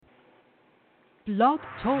Blog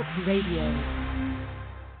Talk Radio.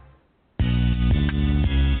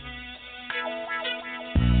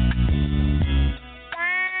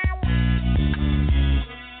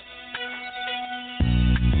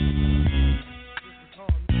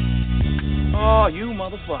 Oh, you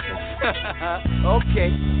motherfucker.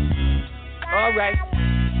 Okay. All right.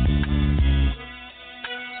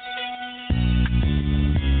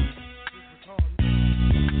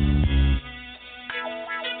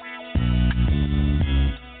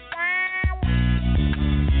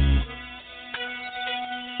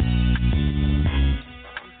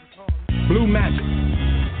 Blue Magic.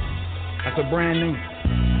 That's a brand name.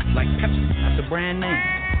 Like Pepsi. That's a brand name.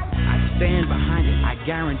 I stand behind it. I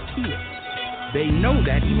guarantee it. They know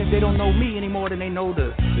that, even if they don't know me any more than they know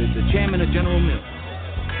the chairman of General Mills.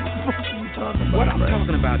 What are you talking about? What I'm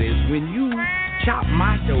talking about is when you chop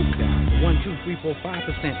my dope down, 1, 2, 3, 4,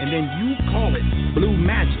 5%, and then you call it Blue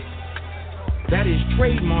Magic, that is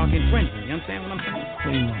trademark infringement. You understand what I'm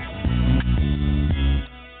saying?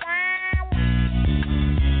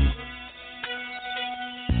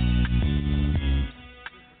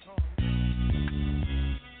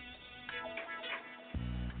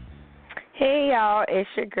 Hey y'all, it's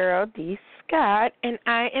your girl D. Scott, and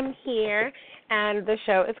I am here, and the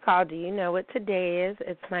show is called Do You Know What Today Is?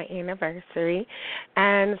 It's my anniversary,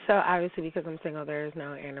 and so obviously because I'm single, there is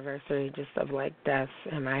no anniversary just of like deaths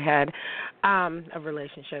in my head of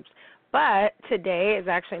relationships. But today is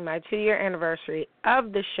actually my 2-year anniversary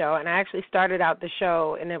of the show, and I actually started out the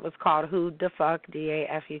show, and it was called Who the Fuck,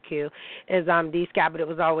 D-A-F-U-Q, is D. Scott, but it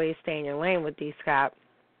was always Stay in Your Lane with D. Scott,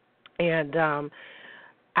 and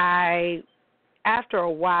I, after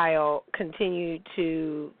a while, continued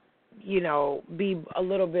to, be a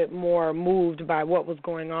little bit more moved by what was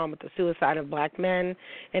going on with the suicide of black men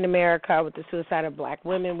in America, with the suicide of black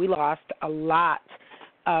women. We lost a lot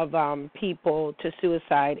of people to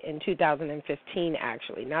suicide in 2015,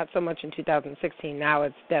 actually. Not so much in 2016. Now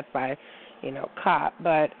it's death by, cop.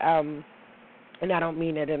 But, and I don't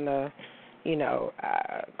mean it in the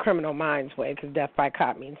criminal minds way, because death by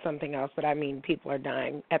cop means something else, but I mean people are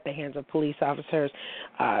dying at the hands of police officers.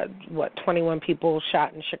 21 people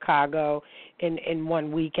shot in Chicago in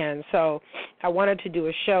one weekend. So I wanted to do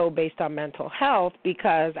a show based on mental health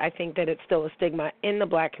because I think that it's still a stigma in the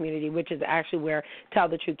black community, which is actually where Tell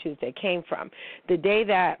the Truth Tuesday came from. The day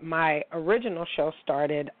that my original show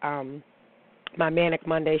started, my Manic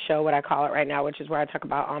Monday show, what I call it right now, which is where I talk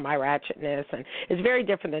about all my ratchetness, and it's very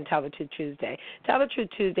different than Tell the Truth Tuesday. Tell the Truth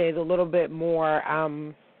Tuesday is a little bit more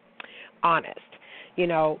honest,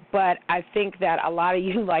 but I think that a lot of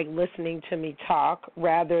you like listening to me talk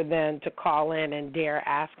rather than to call in and dare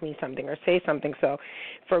ask me something or say something. So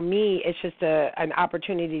for me, it's just an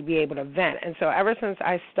opportunity to be able to vent. And so ever since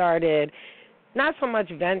I started not so much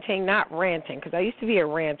venting, not ranting, because I used to be a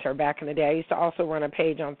ranter back in the day. I used to also run a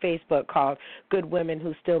page on Facebook called Good Women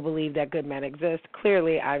Who Still Believe That Good Men Exist.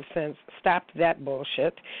 Clearly, I've since stopped that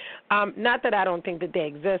bullshit. Not that I don't think that they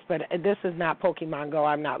exist, but this is not Pokemon Go.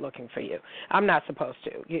 I'm not looking for you. I'm not supposed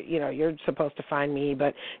to. You're supposed to find me,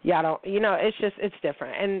 but y'all don't. It's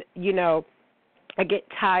different. And, I get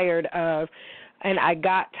tired of and I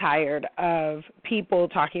got tired of people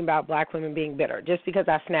talking about black women being bitter. Just because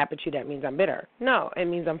I snap at you, that means I'm bitter. No, it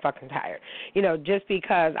means I'm fucking tired. Just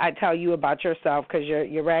because I tell you about yourself because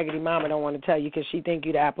your raggedy mama don't want to tell you because she think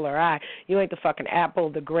you the apple of her eye. You ain't the fucking apple,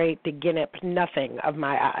 the great, the guinea, nothing of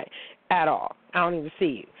my eye at all. I don't even see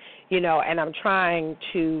you. And I'm trying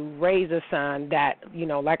to raise a son that,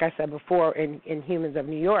 like I said before in Humans of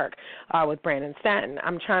New York with Brandon Stanton,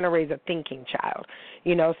 I'm trying to raise a thinking child,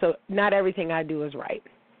 so not everything I do is right,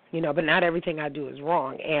 but not everything I do is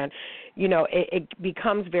wrong. And, it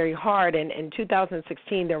becomes very hard. And in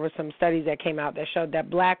 2016, there were some studies that came out that showed that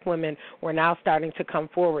black women were now starting to come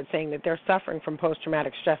forward saying that they're suffering from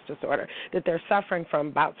post-traumatic stress disorder, that they're suffering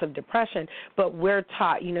from bouts of depression, but we're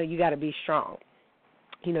taught, you got to be strong.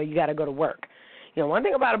 You got to go to work. One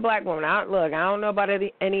thing about a black woman, I don't know about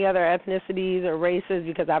any other ethnicities or races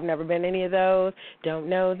because I've never been any of those, don't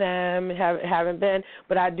know them, haven't been,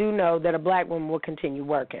 but I do know that a black woman will continue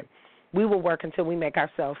working. We will work until we make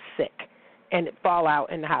ourselves sick and fall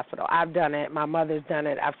out in the hospital. I've done it. My mother's done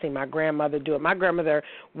it. I've seen my grandmother do it. My grandmother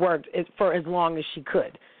worked for as long as she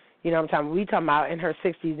could. You know what I'm talking about? We talking about in her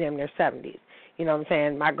 60s, damn near 70s. You know what I'm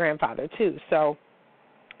saying? My grandfather, too. So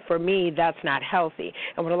for me, that's not healthy.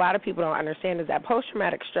 And what a lot of people don't understand is that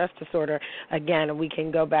post-traumatic stress disorder, again, and we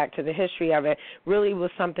can go back to the history of it, really was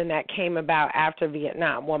something that came about after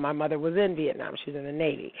Vietnam. Well, my mother was in Vietnam. She was in the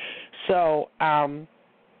Navy. So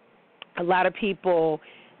a lot of people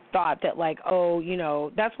thought that, like,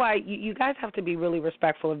 oh, that's why you guys have to be really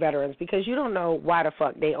respectful of veterans, because you don't know why the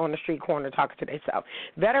fuck they on the street corner talking to themselves.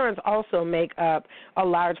 Veterans also make up a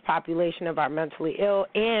large population of our mentally ill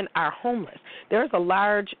and our homeless. There's a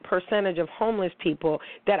large percentage of homeless people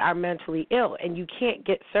that are mentally ill, and you can't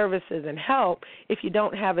get services and help if you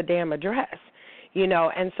don't have a damn address.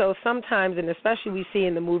 And so sometimes, and especially we see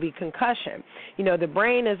in the movie Concussion, the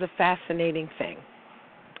brain is a fascinating thing.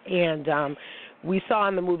 And we saw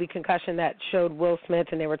in the movie Concussion that showed Will Smith,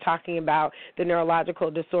 and they were talking about the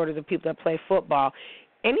neurological disorders of people that play football.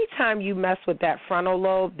 Anytime you mess with that frontal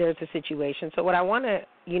lobe, there's a situation. So what I want to,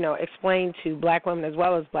 explain to black women as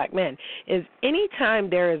well as black men is anytime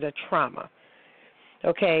there is a trauma,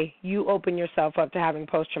 okay, you open yourself up to having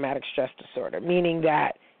post-traumatic stress disorder, meaning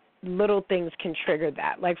that little things can trigger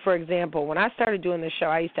that. Like, for example, when I started doing this show,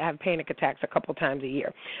 I used to have panic attacks a couple times a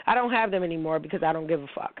year. I don't have them anymore because I don't give a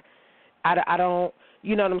fuck. I don't,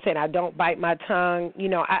 you know what I'm saying? I don't bite my tongue.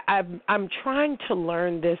 I'm trying to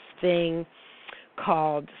learn this thing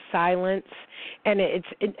called silence, and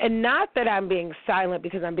and not that I'm being silent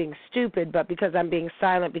because I'm being stupid, but because I'm being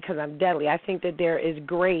silent because I'm deadly. I think that there is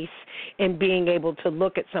grace in being able to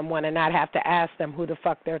look at someone and not have to ask them who the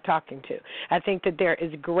fuck they're talking to. I think that there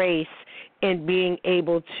is grace in being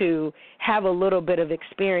able to have a little bit of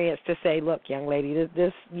experience to say, look, young lady,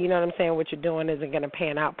 this you know what I'm saying, what you're doing isn't going to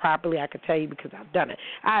pan out properly. I could tell you because I've done it.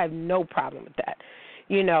 I have no problem with that,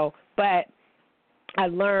 but I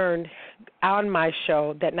learned on my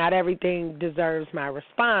show that not everything deserves my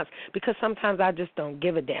response because sometimes I just don't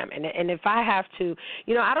give a damn. And if I have to,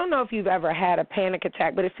 I don't know if you've ever had a panic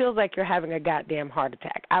attack, but it feels like you're having a goddamn heart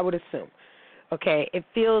attack, I would assume. Okay, it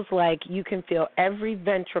feels like you can feel every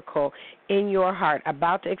ventricle in your heart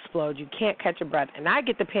about to explode. You can't catch a breath. And I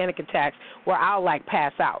get the panic attacks where I'll,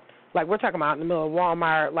 pass out. Like, we're talking about in the middle of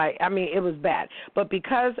Walmart. It was bad. But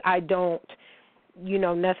because I don't,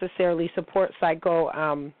 necessarily support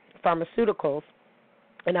pharmaceuticals,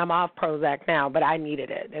 and I'm off Prozac now, but I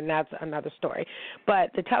needed it, and that's another story.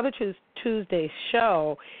 But the Tell the Truth Tuesday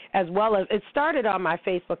show, as well as, it started on my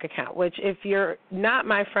Facebook account, which if you're not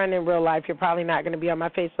my friend in real life, you're probably not going to be on my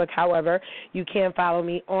Facebook. However, you can follow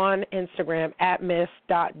me on Instagram at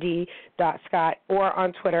miss.d.scott or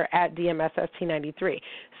on Twitter at DMSST93.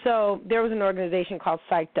 So there was an organization called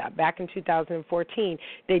Psyched Up. Back in 2014,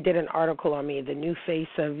 they did an article on me, the new face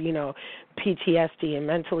of, PTSD and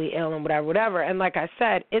mentally ill and whatever. And like I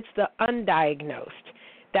said, it's the undiagnosed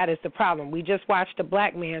that is the problem. We just watched a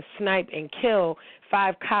black man snipe and kill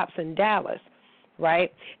 5 cops in Dallas,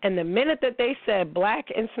 right? And the minute that they said black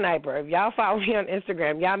and sniper, if y'all follow me on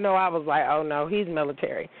Instagram, y'all know I was like, oh, no, he's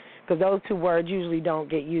military, because those two words usually don't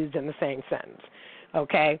get used in the same sentence,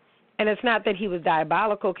 okay? And it's not that he was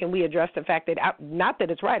diabolical. Can we address the fact that, not that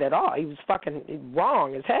it's right at all, he was fucking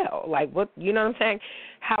wrong as hell. What, you know what I'm saying?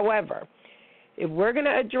 However, if we're going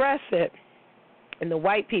to address it in the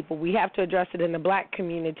white people, we have to address it in the black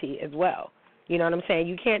community as well. You know what I'm saying?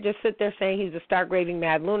 You can't just sit there saying he's a stark raving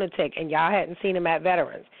mad lunatic and y'all hadn't seen him at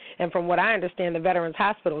veterans. And from what I understand, the veterans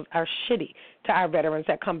hospitals are shitty to our veterans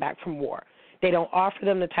that come back from war. They don't offer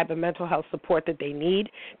them the type of mental health support that they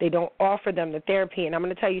need. They don't offer them the therapy. And I'm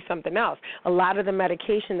going to tell you something else. A lot of the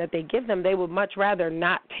medication that they give them, they would much rather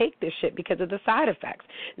not take this shit because of the side effects.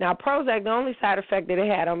 Now, Prozac, the only side effect that it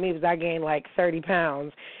had on me was I gained 30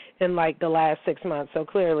 pounds in the last 6 months. So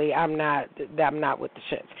clearly I'm not with the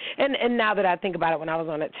shits. And now that I think about it, when I was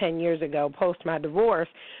on it 10 years ago, post my divorce,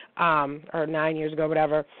 or 9 years ago,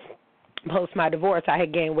 whatever, post my divorce, I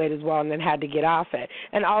had gained weight as well and then had to get off it.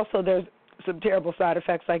 And also there's some terrible side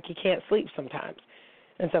effects, like you can't sleep sometimes,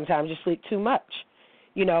 and sometimes you sleep too much,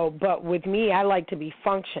 but with me, I like to be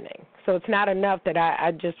functioning. So it's not enough that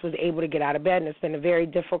I just was able to get out of bed, and it's been a very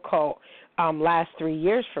difficult last 3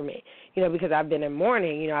 years for me, because I've been in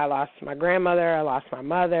mourning. I lost my grandmother, I lost my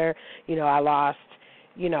mother, I lost,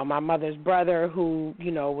 my mother's brother who,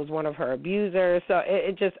 was one of her abusers. So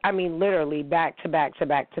it just, literally back to back to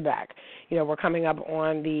back to back. We're coming up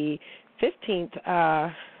on the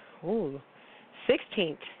 16th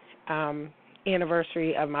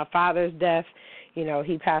anniversary of my father's death.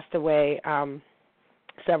 He passed away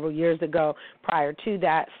several years ago prior to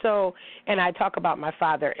that. So, and I talk about my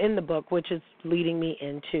father in the book, which is leading me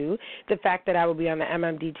into the fact that I will be on the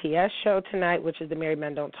MMDTS show tonight, which is the Married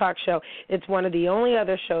Men Don't Talk show. It's one of the only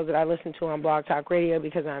other shows that I listen to on Blog Talk Radio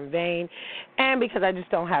because I'm vain and because I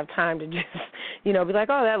just don't have time to just, be like,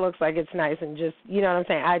 oh, that looks like it's nice, and just, you know what I'm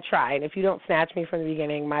saying? I try, and if you don't snatch me from the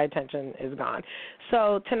beginning, my attention is gone.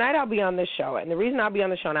 So tonight I'll be on this show, and the reason I'll be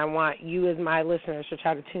on the show, and I want you as my listeners to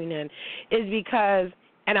try to tune in, is because,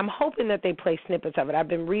 and I'm hoping that they play snippets of it. I've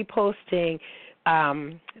been reposting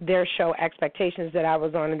their show Expectations that I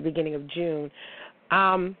was on in the beginning of June.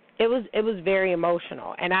 It was very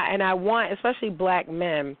emotional, and I want, especially black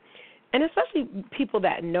men, and especially people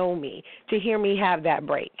that know me, to hear me have that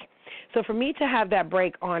break. So for me to have that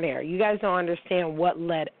break on air, you guys don't understand what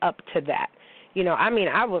led up to that. You know, I mean,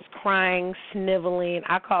 I was crying, sniveling.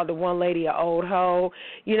 I called the one lady an old hoe.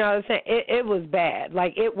 You know what I'm saying? It was bad.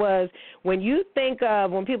 Like, it was, when you think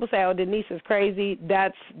of, when people say, oh, Denise is crazy,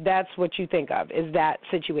 that's what you think of, is that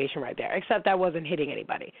situation right there. Except I wasn't hitting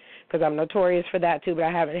anybody, because I'm notorious for that too, but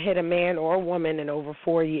I haven't hit a man or a woman in over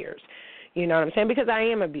 4 years. You know what I'm saying? Because I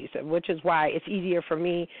am abusive, which is why it's easier for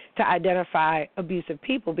me to identify abusive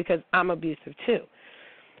people, because I'm abusive too.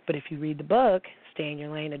 But if you read the book, Stay in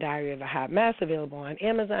Your Lane, A Diary of a Hot Mess, available on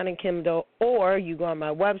Amazon and Kindle, or you go on my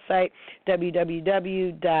website,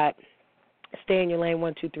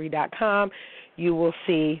 www.stayinyourlane123.com, you will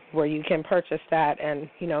see where you can purchase that and,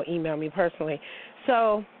 you know, email me personally.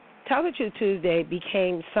 So Tell the Truth Tuesday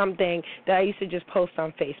became something that I used to just post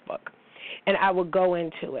on Facebook, and I would go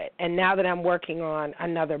into it. And now that I'm working on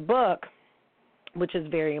another book, which is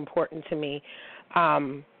very important to me,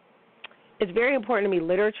 it's very important to me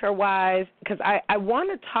literature-wise, because I want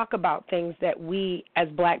to talk about things that we as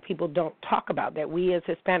black people don't talk about, that we as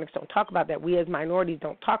Hispanics don't talk about, that we as minorities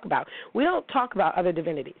don't talk about. We don't talk about other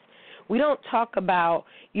divinities. We don't talk about,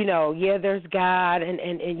 you know, yeah, there's God,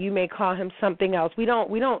 and you may call him something else. We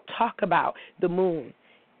don't talk about the moon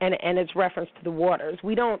and its reference to the waters.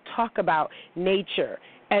 We don't talk about nature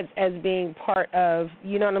as being part of,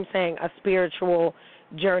 you know what I'm saying, a spiritual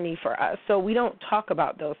journey for us. So we don't talk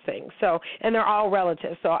about those things. So, and they're all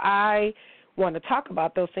relative. So I want to talk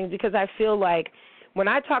about those things because I feel like when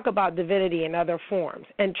I talk about divinity in other forms,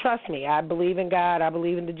 and trust me, I believe in God, I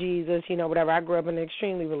believe in the Jesus, you know, whatever. I grew up in an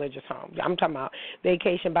extremely religious home. I'm talking about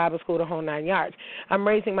vacation, Bible school, the whole 9 yards. I'm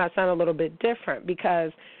raising my son a little bit different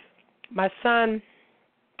because my son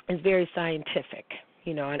is very scientific,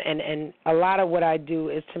 you know, and a lot of what I do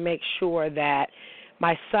is to make sure that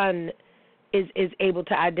my son is able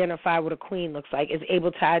to identify what a queen looks like, is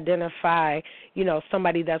able to identify, you know,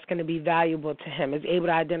 somebody that's going to be valuable to him, is able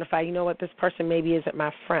to identify, you know what, this person maybe isn't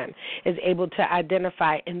my friend, is able to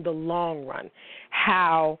identify in the long run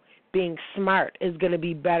how being smart is going to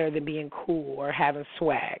be better than being cool or having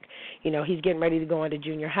swag. You know, he's getting ready to go into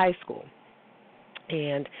junior high school,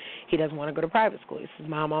 and he doesn't want to go to private school. He says,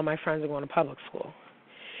 Mom, all my friends are going to public school.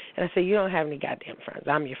 And I say, you don't have any goddamn friends.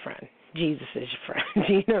 I'm your friend. Jesus is your friend.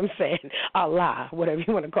 You know what I'm saying? Allah, whatever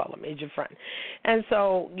you want to call him, is your friend. And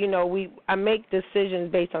so, you know, I make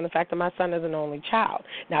decisions based on the fact that my son is an only child.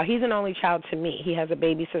 Now, he's an only child to me. He has a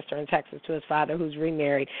baby sister in Texas to his father who's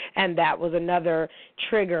remarried, and that was another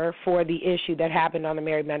trigger for the issue that happened on the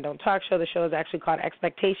Married Men Don't Talk show. The show is actually called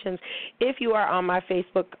Expectations. If you are on my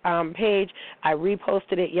Facebook page, I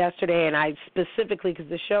reposted it yesterday, and I specifically, because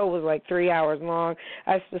the show was like 3 hours long,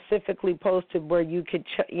 I specifically posted where you could,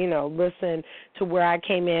 you know, listen to where I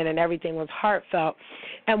came in, and everything was heartfelt.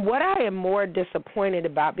 And what I am more disappointed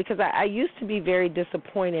about, because I used to be very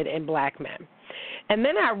disappointed in black men, and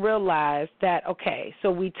then I realized that, okay, so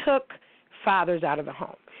we took fathers out of the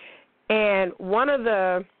home. And one of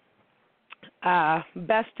the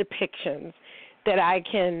best depictions that I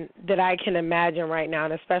can imagine right now,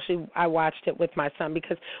 and especially I watched it with my son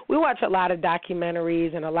because we watch a lot of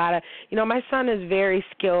documentaries and a lot of, you know, my son is very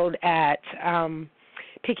skilled at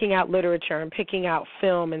picking out literature and picking out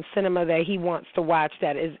film and cinema that he wants to watch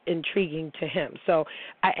that is intriguing to him. So,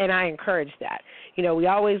 I encourage that. You know, we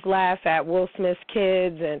always laugh at Will Smith's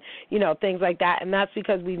kids and, you know, things like that, and that's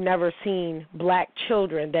because we've never seen black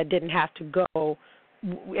children that didn't have to go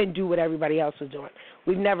and do what everybody else was doing.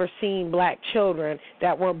 We've never seen black children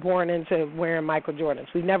that weren't born into wearing Michael Jordans.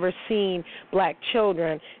 We've never seen black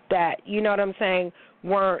children that, you know what I'm saying,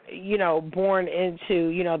 weren't, you know, born into,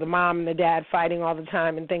 you know, the mom and the dad fighting all the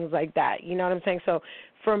time and things like that. You know what I'm saying? So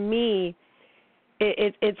for me,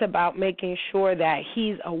 it's about making sure that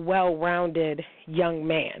he's a well-rounded young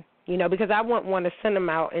man, you know, because I wouldn't want to send him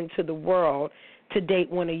out into the world to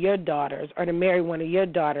date one of your daughters or to marry one of your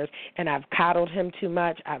daughters, and I've coddled him too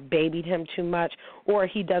much, I've babied him too much, or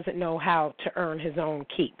he doesn't know how to earn his own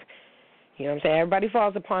keep. You know what I'm saying? Everybody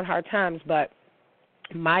falls upon hard times, but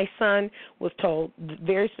my son was told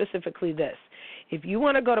very specifically this: if you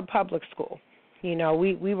want to go to public school, you know,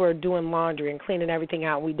 we were doing laundry and cleaning everything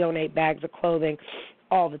out. We donate bags of clothing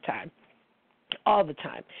all the time. All the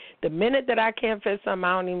time. The minute that I can't fit something,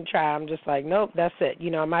 I don't even try. I'm just like, nope, that's it. You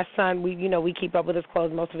know, my son, we keep up with his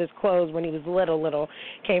clothes. Most of his clothes when he was little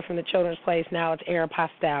came from the children's place. Now it's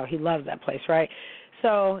Aeropostale. He loves that place, right?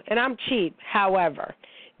 So, and I'm cheap. However,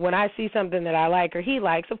 when I see something that I like or he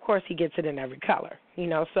likes, of course he gets it in every color, you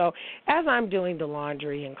know. So as I'm doing the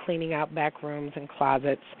laundry and cleaning out back rooms and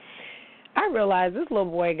closets, I realized this little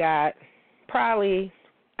boy got probably,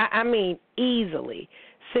 easily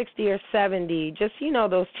 60 or 70, just, you know,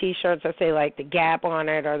 those T-shirts that say, like, the Gap on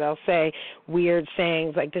it, or they'll say weird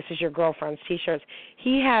sayings like, this is your girlfriend's T-shirts.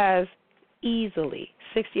 He has easily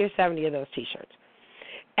 60 or 70 of those T-shirts.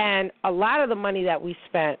 And a lot of the money that we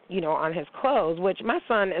spent, you know, on his clothes, which my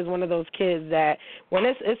son is one of those kids that when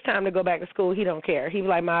it's time to go back to school, he don't care. He be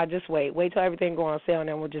like, Ma, just wait till everything go on sale, and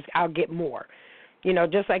then I'll get more. You know,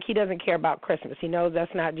 just like he doesn't care about Christmas. He knows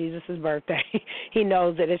that's not Jesus' birthday. He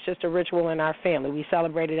knows that it's just a ritual in our family. We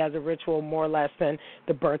celebrate it as a ritual more or less than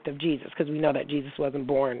the birth of Jesus, because we know that Jesus wasn't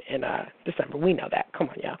born in December. We know that. Come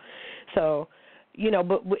on, y'all. So, you know,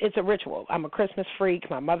 but it's a ritual. I'm a Christmas freak.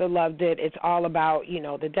 My mother loved it. It's all about, you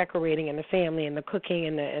know, the decorating and the family and the cooking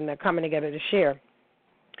and the coming together to share.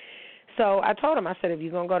 So I told him, I said, if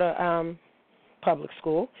you're going to go to public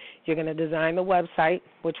school, you're going to design the website,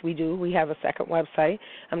 which we do. We have a second website.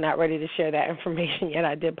 I'm not ready to share that information yet.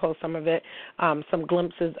 I did post some of it, some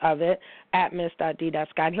glimpses of it at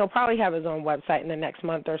miss.d.scott. And he'll probably have his own website in the next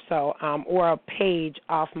month or so, or a page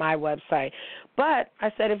off my website. But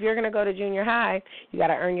I said, if you're going to go to junior high, you got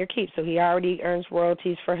to earn your keep. So he already earns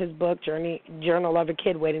royalties for his book, Journal of a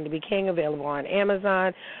Kid Waiting to Be King, available on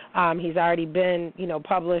Amazon. He's already been, you know,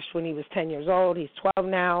 published when he was 10 years old. He's 12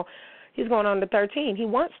 now. He's going on to 13. He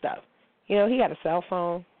wants stuff. You know, he got a cell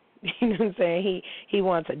phone. You know what I'm saying? He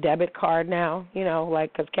wants a debit card now, you know,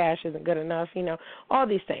 like because cash isn't good enough, you know, all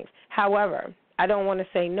these things. However, I don't want to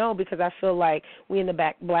say no, because I feel like we in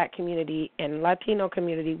the black community and Latino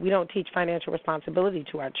community, we don't teach financial responsibility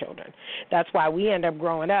to our children. That's why we end up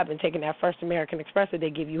growing up and taking that first American Express that they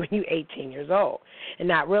give you when you're 18 years old, and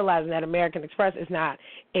not realizing that American Express is not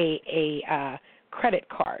a credit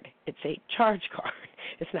card. It's a charge card.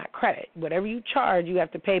 It's not credit. Whatever you charge, you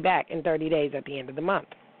have to pay back in 30 days at the end of the month.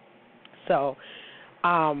 So,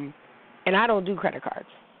 and I don't do credit cards.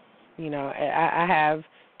 You know, I have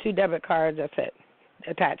 2 debit cards, that's it,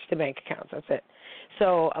 attached to bank accounts, that's it.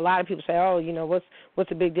 So a lot of people say, oh, you know, what's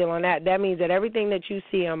the big deal on that? That means that everything that you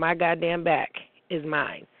see on my goddamn back is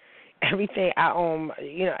mine. Everything I own,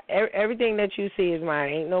 you know, everything that you see is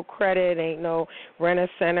mine. Ain't no credit, ain't no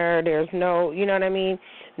Rent-A-Center, there's no, you know what I mean?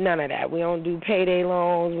 None of that. We don't do payday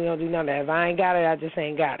loans. We don't do none of that. If I ain't got it, I just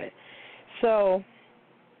ain't got it. So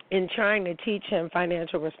in trying to teach him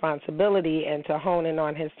financial responsibility and to hone in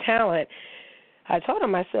on his talent, I told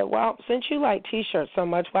him, I said, well, since you like T-shirts so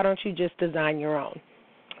much, why don't you just design your own?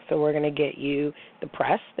 So we're going to get you the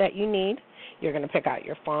press that you need. You're going to pick out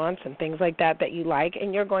your fonts and things like that you like,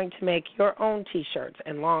 and you're going to make your own T-shirts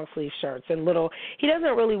and long-sleeve shirts and little – he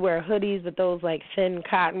doesn't really wear hoodies, but those, like, thin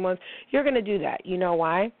cotton ones. You're going to do that. You know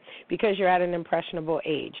why? Because you're at an impressionable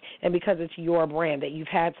age and because it's your brand that you've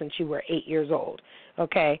had since you were 8 years old,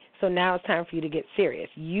 okay? So now it's time for you to get serious.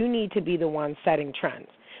 You need to be the one setting trends.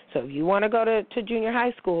 So if you want to go to junior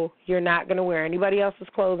high school, you're not going to wear anybody else's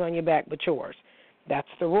clothes on your back but yours. That's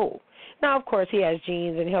the rule. Now, of course, he has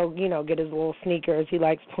jeans, and he'll, you know, get his little sneakers. He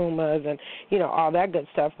likes Pumas and, you know, all that good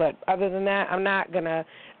stuff. But other than that, I'm not going to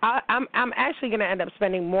 – I'm actually going to end up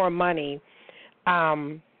spending more money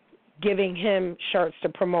giving him shirts to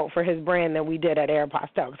promote for his brand than we did at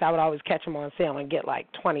Aeropostale, because I would always catch them on sale and get like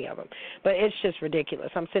 20 of them. But it's just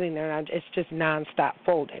ridiculous. I'm sitting there, and it's just nonstop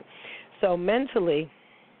folding. So mentally –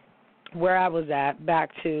 where I was at, back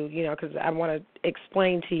to, you know, because I want to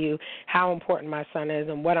explain to you how important my son is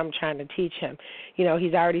and what I'm trying to teach him. You know,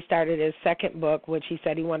 he's already started his second book, which he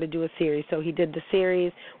said he wanted to do a series. So he did the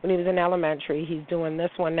series when he was in elementary. He's doing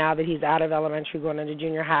this one now that he's out of elementary, going into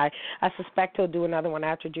junior high. I suspect he'll do another one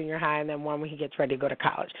after junior high and then one when he gets ready to go to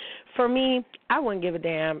college. For me, I wouldn't give a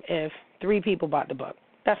damn if 3 people bought the book.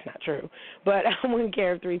 That's not true, but I wouldn't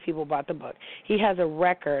care if 3 people bought the book. He has a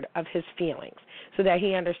record of his feelings so that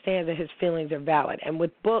he understands that his feelings are valid. And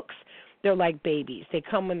with books, they're like babies. They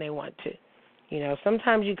come when they want to. You know,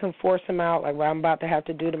 sometimes you can force them out, like what I'm about to have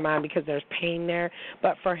to do to mine because there's pain there.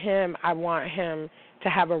 But for him, I want him to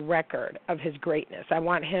have a record of his greatness. I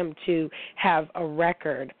want him to have a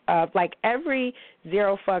record of, like, every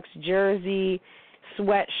Zero Fucks jersey,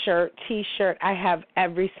 sweatshirt, T-shirt, I have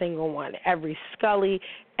every single one. Every Scully,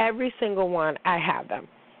 every single one, I have them.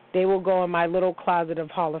 They will go in my little closet of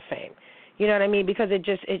Hall of Fame. You know what I mean? Because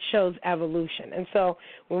it shows evolution. And so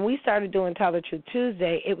when we started doing Tell the Truth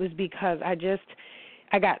Tuesday, it was because I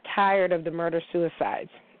got tired of the murder-suicides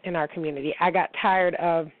in our community. I got tired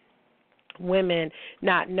of women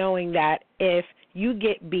not knowing that if you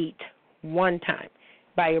get beat one time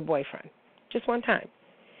by your boyfriend, just one time,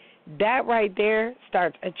 that right there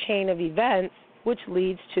starts a chain of events which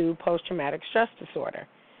leads to post-traumatic stress disorder.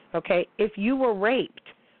 Okay? If you were raped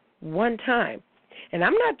one time, and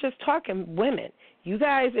I'm not just talking women. You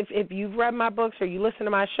guys, if you've read my books or you listen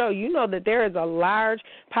to my show, you know that there is a large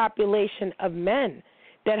population of men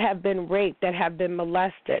that have been raped, that have been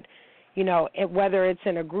molested, you know, whether it's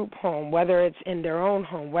in a group home, whether it's in their own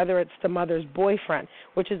home, whether it's the mother's boyfriend,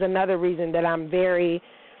 which is another reason that I'm very,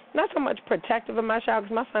 not so much protective of my child,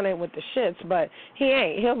 because my son ain't with the shits, but he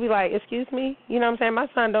ain't. He'll be like, excuse me? You know what I'm saying? My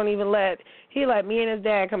son don't even he let me and his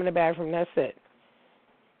dad come in the bathroom. That's it.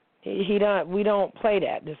 We don't play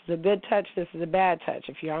that. This is a good touch. This is a bad touch.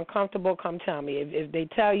 If you're uncomfortable, come tell me. If they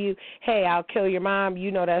tell you, hey, I'll kill your mom,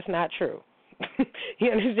 you know that's not true.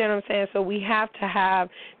 You understand what I'm saying? So we have to have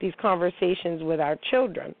these conversations with our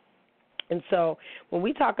children. And so when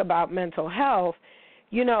we talk about mental health,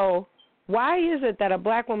 you know, why is it that a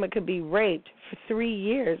black woman could be raped for 3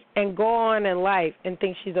 years and go on in life and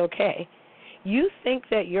think she's okay? You think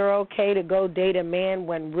that you're okay to go date a man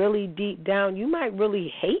when really deep down you might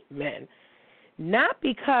really hate men. Not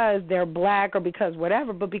because they're black or because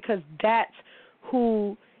whatever, but because that's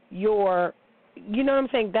who your, you know what I'm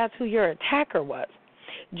saying, that's who your attacker was.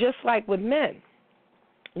 Just like with men.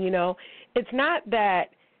 You know, it's not that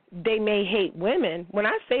they may hate women. When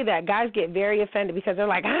I say that, guys get very offended because they're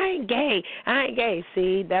like, I ain't gay.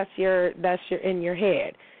 See, that's your in your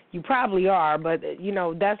head. You probably are, but, you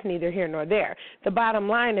know, that's neither here nor there. The bottom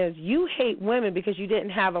line is you hate women because you didn't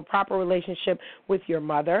have a proper relationship with your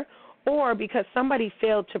mother, or because somebody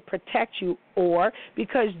failed to protect you, or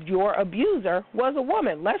because your abuser was a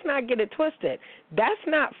woman. Let's not get it twisted. That's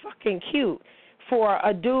not fucking cute for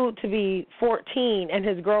a dude to be 14 and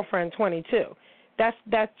his girlfriend 22.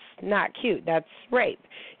 That's not cute. That's rape.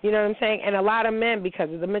 You know what I'm saying? And a lot of men,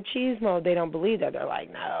 because of the machismo, they don't believe that. They're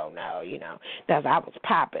like, no, you know, I was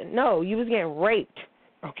popping. No, you was getting raped,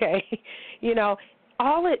 okay? You know,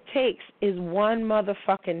 all it takes is one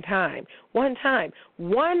motherfucking time. One time.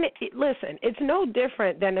 Listen, it's no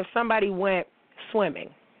different than if somebody went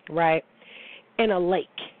swimming, right, in a lake,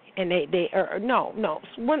 and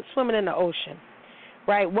went swimming in the ocean,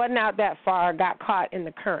 right, wasn't out that far, got caught in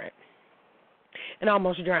the current, and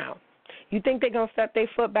almost drowned. You think they're going to set their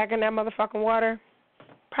foot back in that motherfucking water?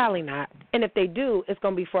 Probably not. And if they do, it's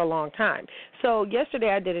going to be for a long time. So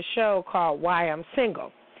yesterday I did a show called Why I'm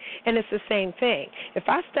Single, and it's the same thing. If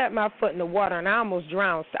I step my foot in the water and I almost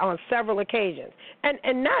drowned on several occasions,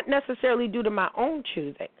 and not necessarily due to my own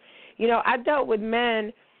choosing. You know, I dealt with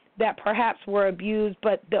men that perhaps were abused,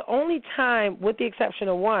 but the only time, with the exception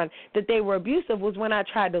of one, that they were abusive was when I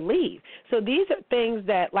tried to leave. So these are things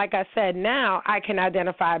that, like I said, now I can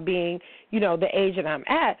identify being, you know, the age that I'm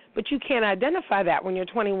at, but you can't identify that when you're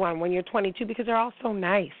 21, when you're 22, because they're all so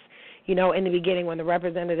nice, you know, in the beginning when the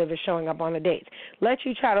representative is showing up on the dates. Let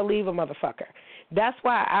you try to leave a motherfucker. That's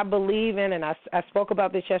why I believe in, and I spoke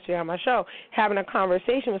about this yesterday on my show, having a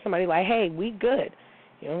conversation with somebody like, hey, we good.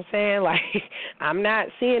 You know what I'm saying? Like, I'm not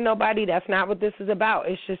seeing nobody. That's not what this is about.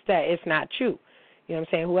 It's just that it's not you. You know what I'm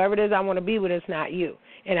saying? Whoever it is I want to be with, it's not you.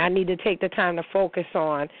 And I need to take the time to focus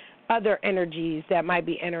on other energies that might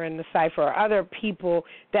be entering the cipher, or other people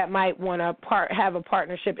that might want to have a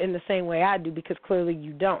partnership in the same way I do, because clearly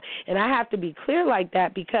you don't. And I have to be clear like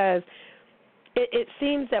that, because it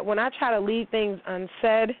seems that when I try to leave things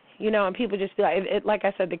unsaid, you know, and people just be like, like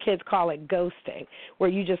I said, the kids call it ghosting, where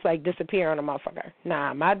you just like disappear on a motherfucker.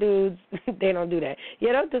 Nah, my dudes, they don't do that.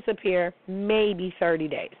 Yeah, they'll disappear maybe 30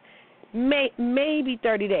 days. Maybe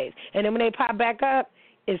 30 days. And then when they pop back up,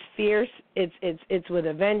 it's fierce, it's with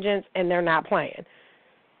a vengeance, and they're not playing.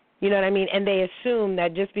 You know what I mean? And they assume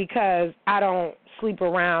that just because I don't sleep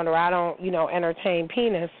around, or I don't, you know, entertain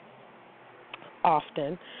penis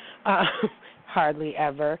often, hardly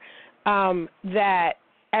ever, that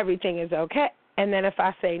everything is okay. And then if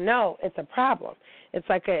I say no, it's a problem. It's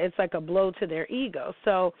like a blow to their ego.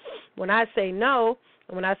 So when I say no,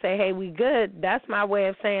 when I say, hey, we good, that's my way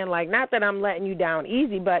of saying, like, not that I'm letting you down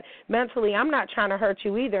easy, but mentally I'm not trying to hurt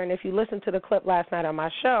you either. And if you listen to the clip last night on my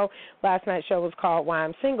show, last night's show was called Why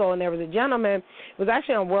I'm Single, and there was a gentleman, it was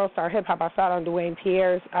actually on World Star Hip Hop. I saw it on Dwayne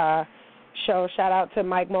Pierre's show. Shout out to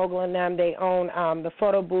Mike Mogul and them. They own the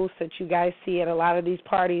photo booths that you guys see at a lot of these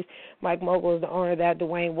parties. Mike Mogul is the owner of that.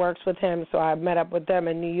 Dwayne works with him, so I met up with them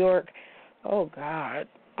in New York. Oh, God.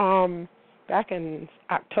 Back in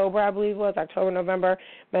October, I believe it was, October, November,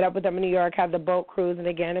 met up with them in New York, had the boat cruise. And,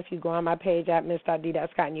 again, if you go on my page at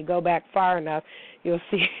miss.d.scott and you go back far enough, you'll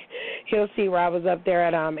see where I was up there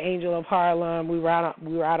at Angel of Harlem. We were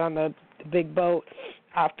out on the big boat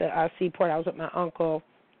off the seaport. I was with my uncle,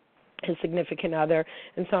 his significant other,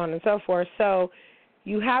 and so on and so forth. So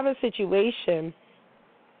you have a situation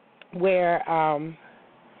where,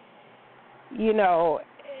 you know,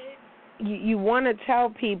 you want to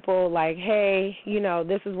tell people, like, hey, you know,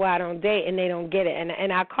 this is why I don't date, and they don't get it.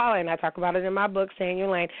 And I call it, and I talk about it in my book, Stay in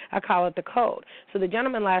Your Lane, I call it the code. So the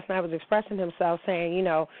gentleman last night was expressing himself saying, you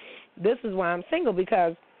know, this is why I'm single,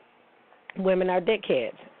 because women are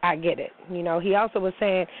dickheads. I get it. You know, he also was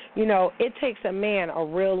saying, you know, it takes a man a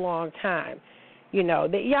real long time. You know,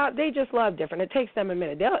 they just love different. It takes them a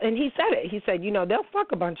minute. And he said it. He said, you know, they'll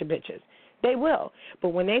fuck a bunch of bitches. They will. But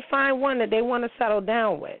when they find one that they want to settle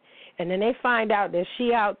down with, and then they find out that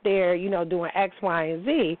she out there, you know, doing X, Y, and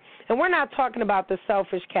Z, and we're not talking about the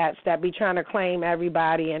selfish cats that be trying to claim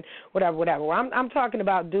everybody and whatever. I'm talking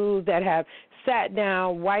about dudes that have sat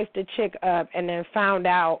down, wifed a chick up, and then found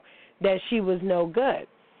out that she was no good,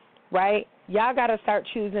 right? Y'all got to start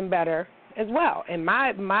choosing better as well. And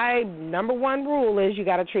my number one rule is you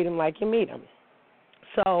got to treat them like you meet them.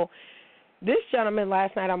 So this gentleman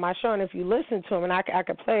last night on my show, and if you listen to him, and I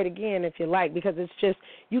could play it again if you like, because it's just,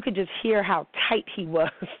 you could just hear how tight he was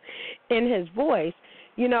in his voice.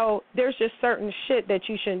 You know, there's just certain shit that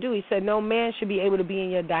you shouldn't do. He said no man should be able to be in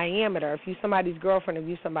your diameter if you're somebody's girlfriend, if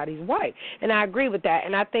you're somebody's wife. And I agree with that.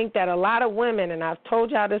 And I think that a lot of women, and I've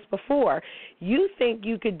told y'all this before, you think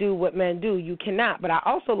you could do what men do. You cannot. But I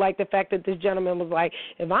also like the fact that this gentleman was like,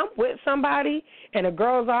 if I'm with somebody and a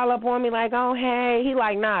girl's all up on me like, oh, hey, he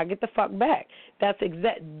like, nah, get the fuck back.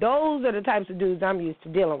 Those are the types of dudes I'm used to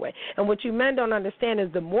dealing with. And what you men don't understand is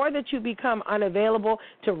the more that you become unavailable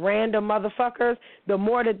to random motherfuckers, the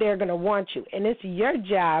more that they're going to want you. And it's your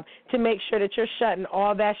job to make sure that you're shutting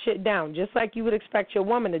all that shit down, just like you would expect your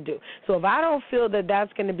woman to do. So if I don't feel that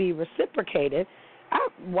that's going to be reciprocated,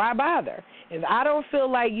 why bother? If I don't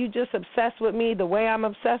feel like you just obsessed with me the way I'm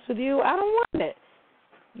obsessed with you, I don't want it.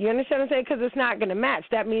 You understand what I'm saying? Because it's not going to match.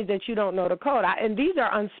 That means that you don't know the code. And these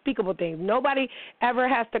are unspeakable things. Nobody ever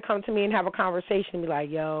has to come to me and have a conversation and be like,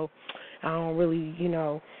 yo, I don't really, you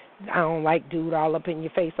know, I don't like dude all up in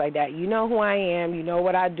your face like that. You know who I am. You know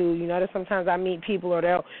what I do. You know that sometimes I meet people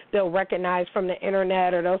or they'll recognize from the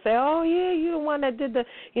internet, or they'll say, oh, yeah, you're the one that did the,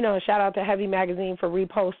 you know, shout out to Heavy Magazine for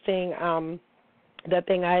reposting that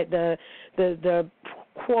thing, the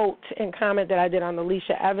quote and comment that I did on the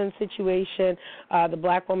Alicia Evans situation, the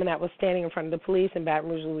black woman that was standing in front of the police in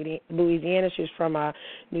Baton Rouge, Louisiana. She was from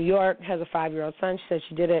New York, has a 5-year-old son. She said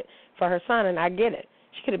she did it for her son, and I get it.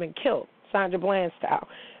 She could have been killed, Sandra Bland style.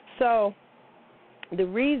 So the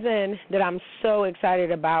reason that I'm so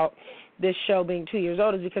excited about this show being 2 years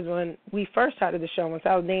old is because when we first started the show, when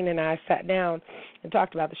Saladin and I sat down and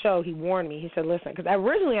talked about the show, he warned me. He said, listen, because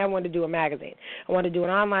originally I wanted to do a magazine. I wanted to do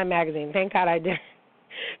an online magazine. Thank God I did.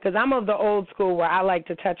 Because I'm of the old school where I like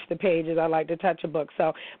to touch the pages, I like to touch a book.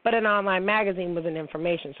 But an online magazine was an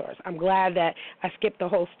information source. I'm glad that I skipped the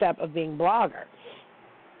whole step of being blogger,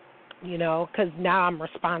 you know, because now I'm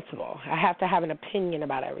responsible. I have to have an opinion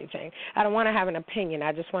about everything. I don't want to have an opinion.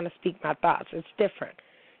 I just want to speak my thoughts. It's different.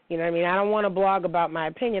 You know what I mean? I don't want to blog about my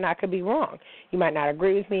opinion. I could be wrong. You might not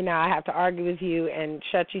agree with me. Now I have to argue with you and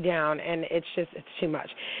shut you down, and it's too much.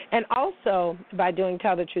 And also, by doing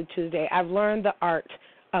Tell the Truth Tuesday, I've learned the art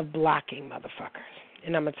of blocking motherfuckers,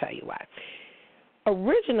 and I'm going to tell you why.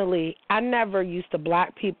 Originally, I never used to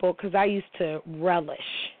block people because I used to relish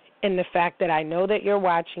in the fact that I know that you're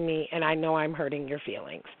watching me and I know I'm hurting your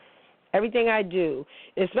feelings. Everything I do,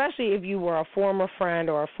 especially if you were a former friend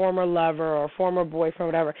or a former lover or a former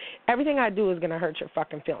boyfriend, whatever, everything I do is going to hurt your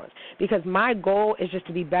fucking feelings because my goal is just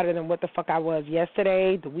to be better than what the fuck I was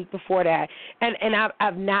yesterday, the week before that, and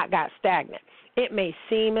I've not got stagnant. It may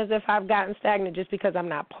seem as if I've gotten stagnant just because I'm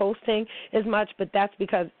not posting as much, but that's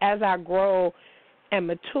because as I grow and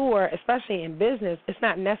mature, especially in business, it's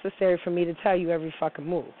not necessary for me to tell you every fucking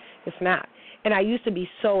move. It's not. And I used to be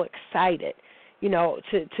so excited, you know,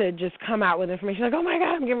 to just come out with information like, oh, my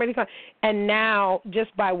God, I'm getting ready to come. And now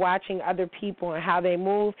just by watching other people and how they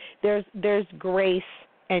move, there's grace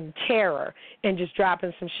and terror in just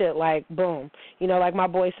dropping some shit like, boom. You know, like my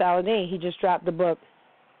boy Saladin, he just dropped the book,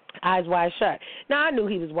 Eyes Wide Shut. Now, I knew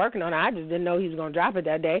he was working on it. I just didn't know he was going to drop it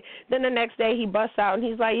that day. Then the next day he busts out and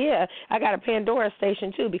he's like, yeah, I got a Pandora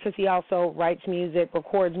station too, because he also writes music,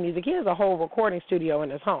 records music. He has a whole recording studio in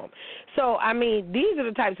his home. So, I mean, these are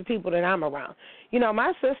the types of people that I'm around. You know,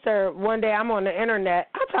 my sister, one day I'm on the internet.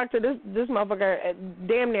 I talk to this motherfucker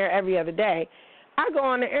damn near every other day. I go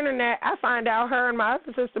on the internet, I find out her and my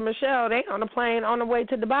other sister, Michelle, they on a plane on the way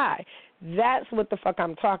to Dubai. That's what the fuck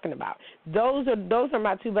I'm talking about. Those are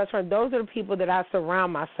my two best friends. Those are the people that I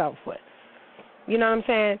surround myself with. You know what I'm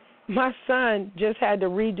saying? my son just had to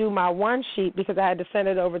redo my one sheet because I had to send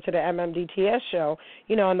it over to the MMDTS show,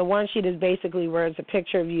 and the one sheet is basically where it's a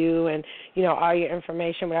picture of you and, all your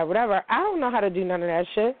information, whatever. I don't know how to do none of that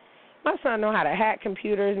shit. My son know how to hack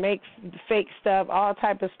computers, make fake stuff, all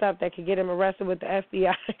type of stuff that could get him arrested with the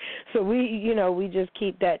FBI. So we just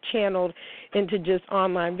keep that channeled into just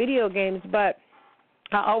online video games. But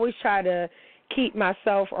I always try to keep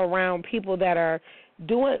myself around people that are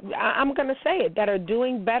doing, I'm going to say it, that are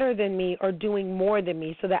doing better than me or doing more than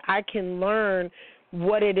me so that I can learn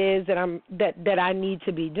what it is that I need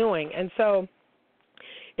to be doing. And so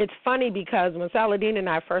it's funny because when Saladin and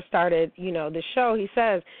I first started, the show, he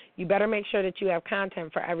says, you better make sure that you have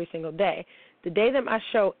content for every single day. The day that my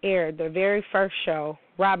show aired, the very first show,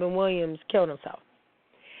 Robin Williams killed himself.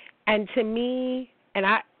 And to me,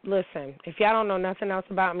 listen, if y'all don't know nothing else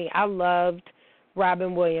about me, I loved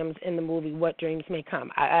Robin Williams in the movie What Dreams May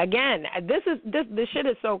Come. This shit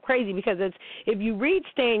is so crazy because it's, if you read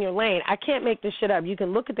Stay in Your Lane, I can't make this shit up. You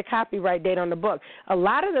can look at the copyright date on the book. A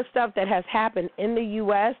lot of the stuff that has happened in the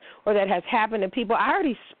U.S. or that has happened to people, I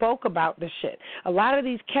already spoke about this shit. A lot of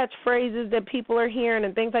these catchphrases that people are hearing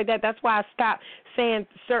and things like that, that's why I stopped saying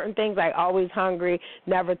certain things like always hungry,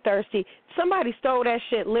 never thirsty. Somebody stole that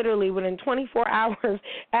shit literally within 24 hours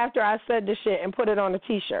after I said the shit and put it on a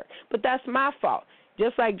T-shirt. But that's my fault.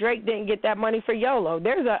 Just like Drake didn't get that money for YOLO.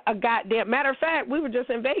 There's a goddamn, matter of fact, we were just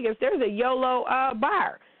in Vegas. There's a YOLO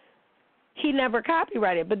bar. He never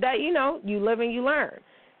copyrighted. But that, you live and you learn.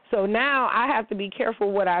 So now I have to be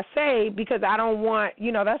careful what I say because I don't want,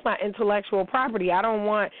 that's my intellectual property. I don't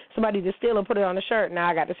want somebody to steal and put it on a shirt. Now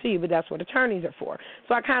I got to sue you, but that's what attorneys are for.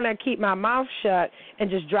 So I kind of keep my mouth shut and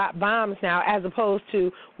just drop bombs now as opposed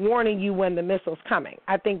to warning you when the missile's coming.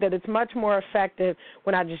 I think that it's much more effective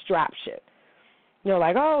when I just drop shit.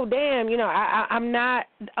 Like, oh, damn, I'm not,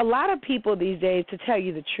 a lot of people these days, to tell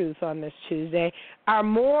you the truth on this Tuesday, are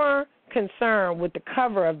more concerned with the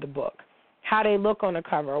cover of the book, how they look on the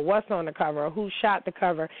cover, or what's on the cover, or who shot the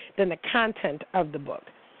cover, than the content of the book.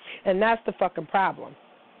 And that's the fucking problem,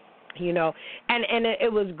 And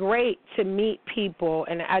it was great to meet people,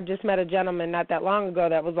 and I just met a gentleman not that long ago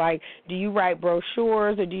that was like, do you write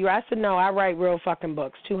brochures, or do you? I said, no, I write real fucking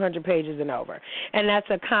books, 200 pages and over. And that's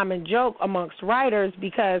a common joke amongst writers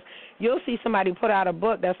because you'll see somebody put out a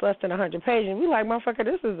book that's less than 100 pages, and we're like,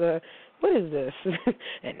 motherfucker, what is this?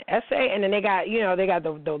 An essay? And then they got, they got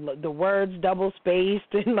the words double spaced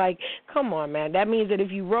and like, come on, man. That means that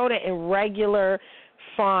if you wrote it in regular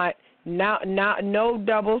font, no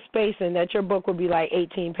double spacing, that your book would be like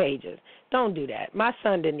 18 pages. Don't do that. My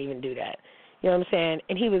son didn't even do that. You know what I'm saying?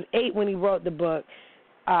 And he was 8 when he wrote the book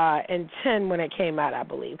and 10 when it came out, I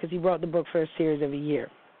believe, because he wrote the book for a series of a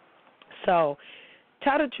year. So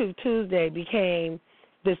Tell the Truth Tuesday became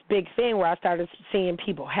this big thing where I started seeing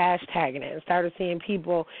people hashtagging it and started seeing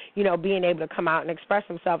people, being able to come out and express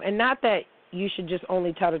themselves. And not that you should just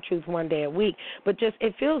only tell the truth one day a week, but just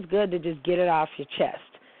it feels good to just get it off your chest.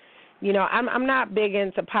 I'm not big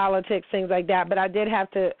into politics, things like that, but I did have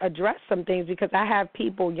to address some things because I have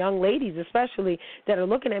people, young ladies especially, that are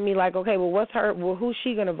looking at me like, okay, well, who's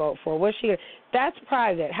she going to vote for? That's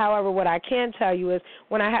private. However, what I can tell you is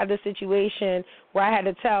when I had the situation where I had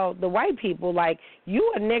to tell the white people, like,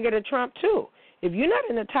 you a nigger to Trump too. If you're not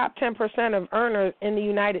in the top 10% of earners in the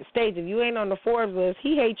United States, if you ain't on the Forbes list,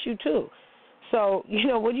 he hates you too. So,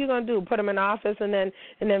 what are you going to do, put him in office and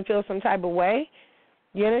then feel some type of way?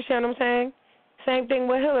 You understand what I'm saying? Same thing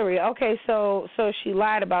with Hillary. Okay, so she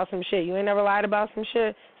lied about some shit. You ain't never lied about some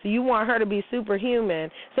shit? So you want her to be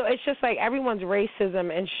superhuman. So it's just like everyone's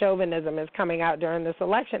racism and chauvinism is coming out during this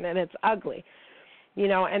election, and it's ugly.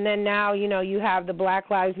 And then now, you have the Black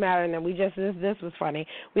Lives Matter, and then this was funny.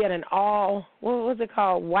 We had what was it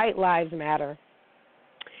called? White Lives Matter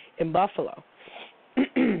in Buffalo,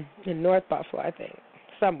 in North Buffalo, I think,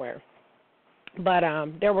 somewhere. But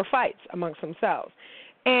there were fights amongst themselves.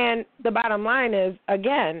 And the bottom line is,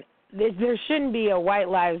 again, there shouldn't be a White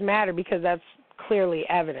Lives Matter because that's clearly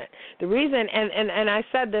evident. The reason, and I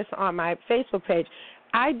said this on my Facebook page,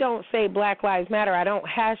 I don't say Black Lives Matter. I don't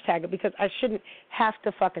hashtag it because I shouldn't have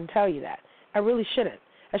to fucking tell you that. I really shouldn't.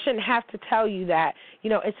 I shouldn't have to tell you that,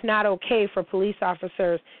 it's not okay for police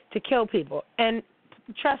officers to kill people. And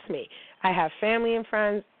trust me, I have family and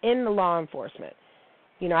friends in the law enforcement.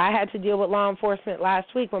 I had to deal with law enforcement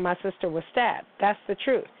last week when my sister was stabbed. That's the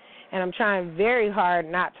truth. And I'm trying very hard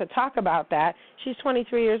not to talk about that. She's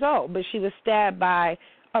 23 years old, but she was stabbed by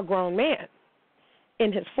a grown man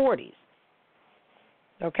in his 40s.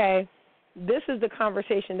 Okay? This is the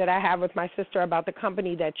conversation that I have with my sister about the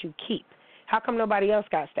company that you keep. How come nobody else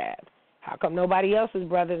got stabbed? How come nobody else's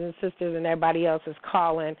brothers and sisters and everybody else is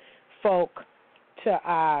calling folk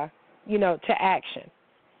to to action.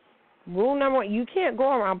 Rule number 1, you can't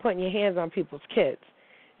go around putting your hands on people's kids.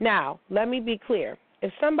 Now, let me be clear.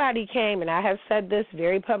 If somebody came, and I have said this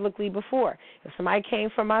very publicly before, if somebody came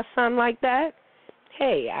for my son like that,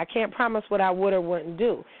 hey, I can't promise what I would or wouldn't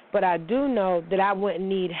do, but I do know that I wouldn't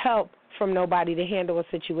need help from nobody to handle a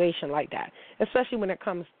situation like that, especially when it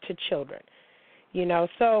comes to children.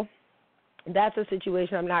 So that's a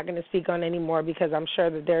situation I'm not going to speak on anymore because I'm sure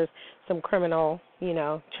that there's some criminal,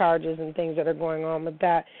 charges and things that are going on with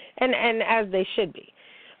that, and as they should be.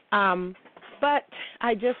 But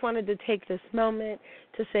I just wanted to take this moment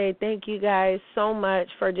to say thank you guys so much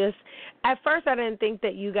for at first I didn't think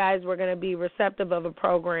that you guys were going to be receptive of a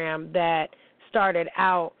program that started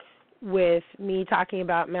out with me talking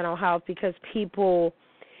about mental health because people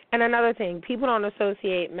don't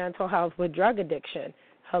associate mental health with drug addiction.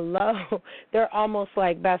 Hello, they're almost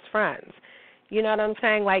like best friends. You know what I'm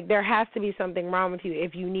saying? Like there has to be something wrong with you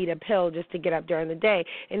if you need a pill just to get up during the day.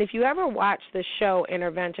 And if you ever watch the show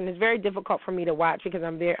Intervention, it's very difficult for me to watch because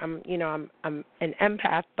I'm an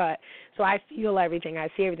empath, but so I feel everything, I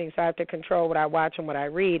see everything, so I have to control what I watch and what I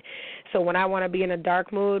read. So when I want to be in a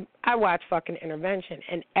dark mood, I watch fucking Intervention,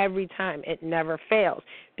 and every time it never fails.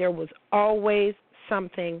 There was always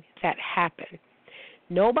something that happened.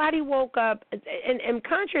 Nobody woke up, and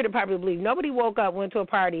contrary to popular belief, nobody woke up, went to a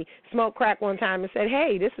party, smoked crack one time, and said,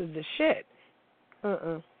 hey, this is the shit.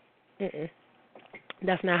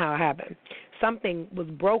 That's not how it happened. Something was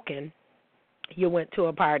broken. You went to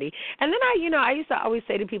a party. And then I used to always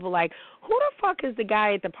say to people, like, who the fuck is the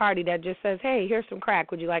guy at the party that just says, hey, here's some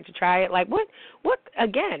crack, would you like to try it? Like, what,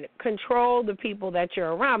 again, control the people that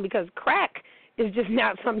you're around because crack is just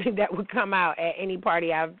not something that would come out at any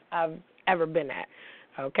party I've ever been at.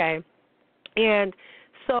 Okay, and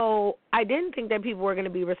so I didn't think that people were going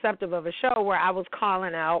to be receptive of a show where I was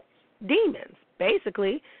calling out demons,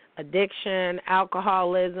 basically addiction,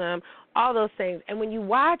 alcoholism, all those things. And when you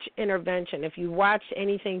watch Intervention, if you watch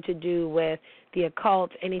anything to do with the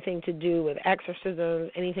occult, anything to do with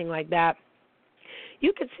exorcisms, anything like that,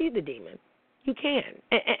 you could see the demon. You can.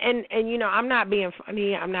 And I'm not being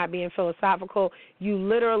funny. I'm not being philosophical. You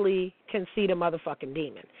literally can see the motherfucking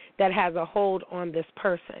demon that has a hold on this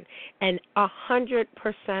person. And 100%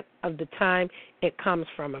 of the time it comes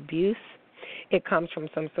from abuse. It comes from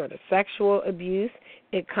some sort of sexual abuse.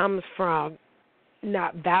 It comes from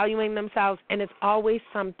not valuing themselves. And it's always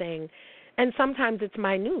something, and sometimes it's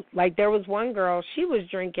minute. Like there was one girl, she was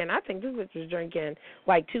drinking, I think this bitch was drinking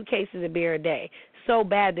like 2 cases of beer a day. So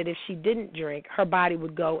bad that if she didn't drink, her body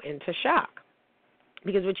would go into shock.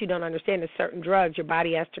 Because what you don't understand is certain drugs, your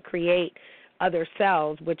body has to create other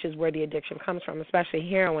cells, which is where the addiction comes from, especially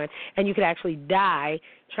heroin, and you could actually die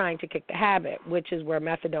trying to kick the habit, which is where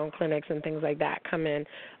methadone clinics and things like that come in,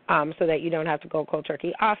 so that you don't have to go cold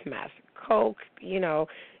turkey off meth. Coke, and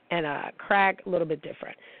crack, a little bit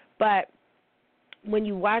different. But when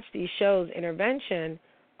you watch these shows, Intervention,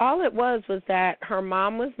 all it was that her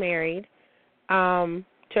mom was married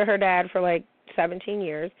to her dad for like 17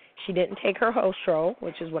 years. She didn't take her Hostro,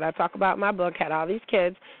 which is what I talk about in my book, had all these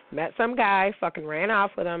kids, met some guy, fucking ran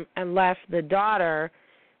off with him, and left the daughter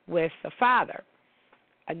with the father.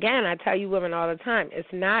 Again, I tell you women all the time, it's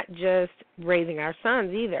not just raising our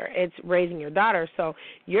sons either. It's raising your daughters. So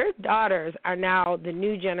your daughters are now the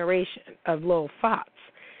new generation of little fops,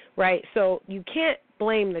 right? So you can't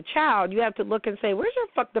blame the child. You have to look and say,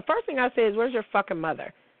 the first thing I say is, where's your fucking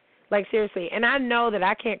mother? Like, seriously. And I know that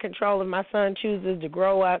I can't control if my son chooses to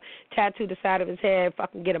grow up, tattoo the side of his head,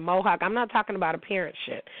 fucking get a mohawk. I'm not talking about appearance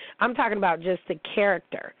shit. I'm talking about just the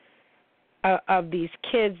character of these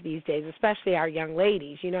kids these days, especially our young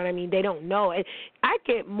ladies. You know what I mean? They don't know. I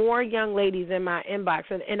get more young ladies in my inbox,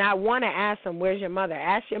 and I want to ask them, where's your mother?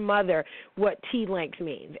 Ask your mother what T-length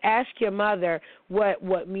means. Ask your mother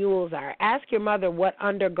what mules are. Ask your mother what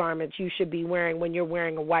undergarments you should be wearing when you're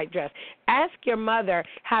wearing a white dress. Ask your mother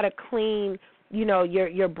how to clean,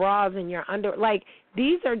 your bras and your under. Like,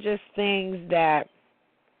 these are just things that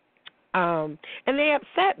and they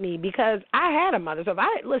upset me because I had a mother. So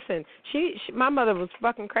my mother was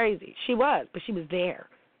fucking crazy. She was, but she was there.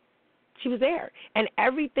 She was there. And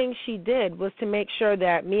everything she did was to make sure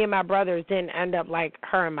that me and my brothers didn't end up like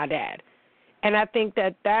her and my dad. And I think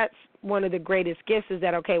that that's one of the greatest gifts is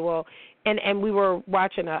that, okay, well, and we were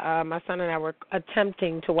watching, my son and I were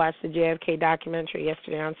attempting to watch the JFK documentary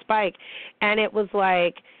yesterday on Spike, and it's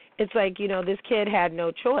like, this kid had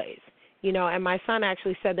no choice. And my son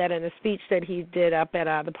actually said that in a speech that he did up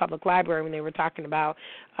at the public library when they were talking about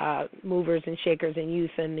movers and shakers and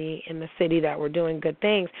youth in the city that were doing good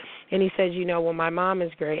things. And he says, well, my mom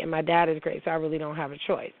is great and my dad is great, so I really don't have a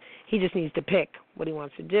choice. He just needs to pick what he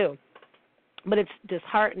wants to do. But it's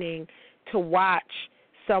disheartening to watch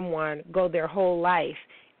someone go their whole life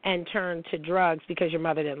and turn to drugs because your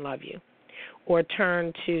mother didn't love you, or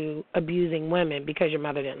turn to abusing women because your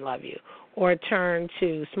mother didn't love you, or turn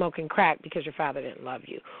to smoking crack because your father didn't love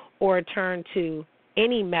you, or turn to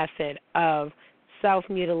any method of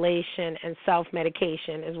self-mutilation and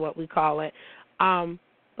self-medication is what we call it,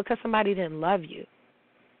 because somebody didn't love you,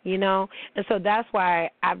 you know? And so that's why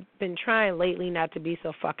I've been trying lately not to be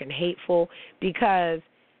so fucking hateful, because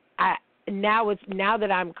now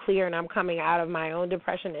that I'm clear and I'm coming out of my own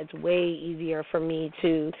depression, it's way easier for me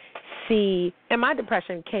to see. And my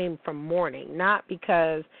depression came from mourning, not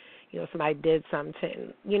because, you know, somebody did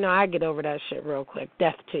something. You know, I get over that shit real quick.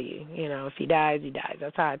 Death to you. You know, if he dies, he dies.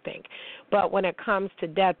 That's how I think. But when it comes to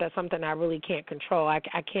death, that's something I really can't control. I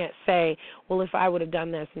can't say, well, if I would have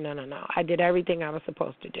done this, no. I did everything I was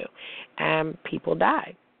supposed to do. And people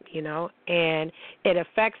died, you know. And it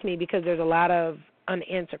affects me because there's a lot of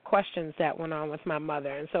unanswered questions that went on with my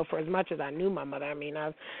mother. And so for as much as I knew my mother, I mean,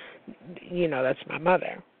 that's my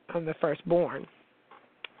mother. I'm the firstborn.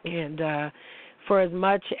 And for as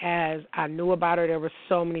much as I knew about her, there were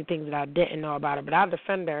so many things that I didn't know about her. But I'll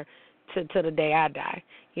defend her to the day I die,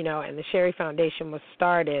 you know. And the Sherry Foundation was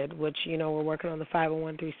started, which, you know, we're working on the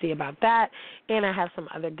 501(c) about that. And I have some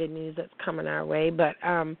other good news that's coming our way. But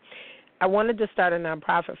I wanted to start a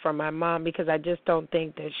nonprofit for my mom because I just don't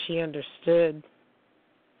think that she understood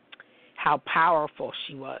how powerful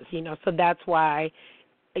she was, you know. So that's why,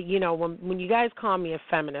 you know, when you guys call me a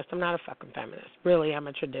feminist, I'm not a fucking feminist. Really, I'm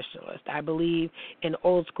a traditionalist. I believe in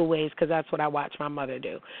old school ways because that's what I watched my mother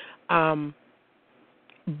do.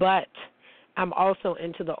 But I'm also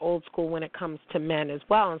into the old school when it comes to men as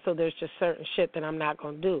well. And so there's just certain shit that I'm not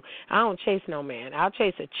going to do. I don't chase no man. I'll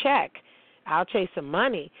chase a check. I'll chase some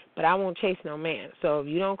money, but I won't chase no man. So if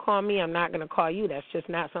you don't call me, I'm not going to call you. That's just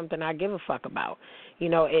not something I give a fuck about. You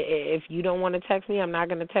know, if you don't want to text me, I'm not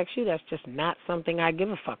going to text you. That's just not something I give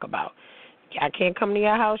a fuck about. I can't come to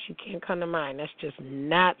your house. You can't come to mine. That's just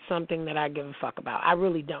not something that I give a fuck about. I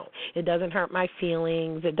really don't. It doesn't hurt my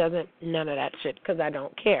feelings. It doesn't, none of that shit, because I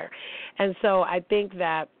don't care. And so I think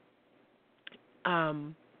that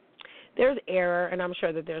there's error, and I'm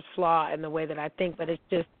sure that there's flaw in the way that I think, but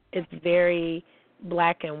it's very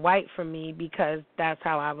black and white for me because that's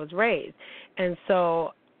how I was raised. And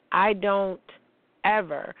so I don't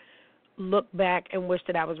ever look back and wish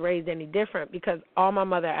that I was raised any different, because all my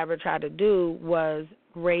mother ever tried to do was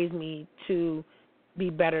raise me to be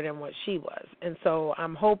better than what she was. And so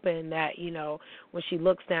I'm hoping that, you know, when she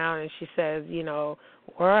looks down and she says, you know,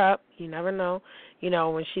 we're up, you never know, you know,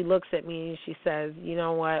 when she looks at me and she says, you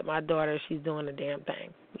know what, my daughter, she's doing a damn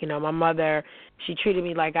thing. You know, my mother, she treated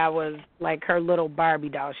me like I was like her little Barbie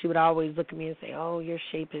doll. She would always look at me and say, oh, your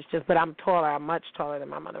shape is just, but I'm taller. I'm much taller than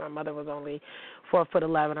my mother. My mother was only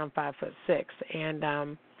 4'11". I'm 5'6".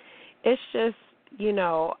 And it's just, you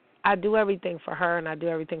know, I do everything for her, and I do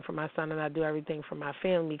everything for my son, and I do everything for my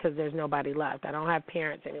family because there's nobody left. I don't have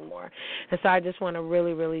parents anymore. And so I just want to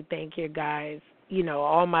really, really thank you guys, you know,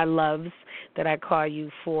 all my loves that I call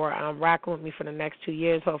you for rocking with me for the next 2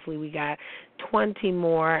 years. Hopefully we got 20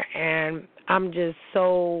 more, and I'm just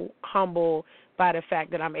so humbled by the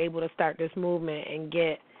fact that I'm able to start this movement and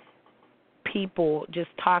get people just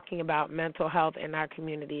talking about mental health in our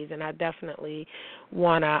communities. And I definitely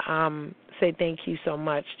want to say thank you so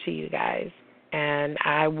much to you guys. And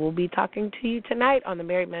I will be talking to you tonight on the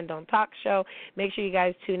Married Men Don't Talk show. Make sure you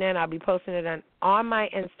guys tune in. I'll be posting it on my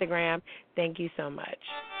Instagram. Thank you so much.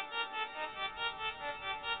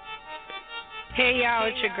 Hey, y'all,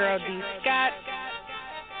 it's your girl, D. Scott.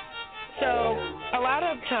 So a lot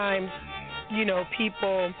of times, you know,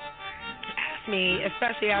 people ask me,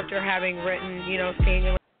 especially after having written, you know, Stay in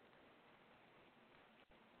Your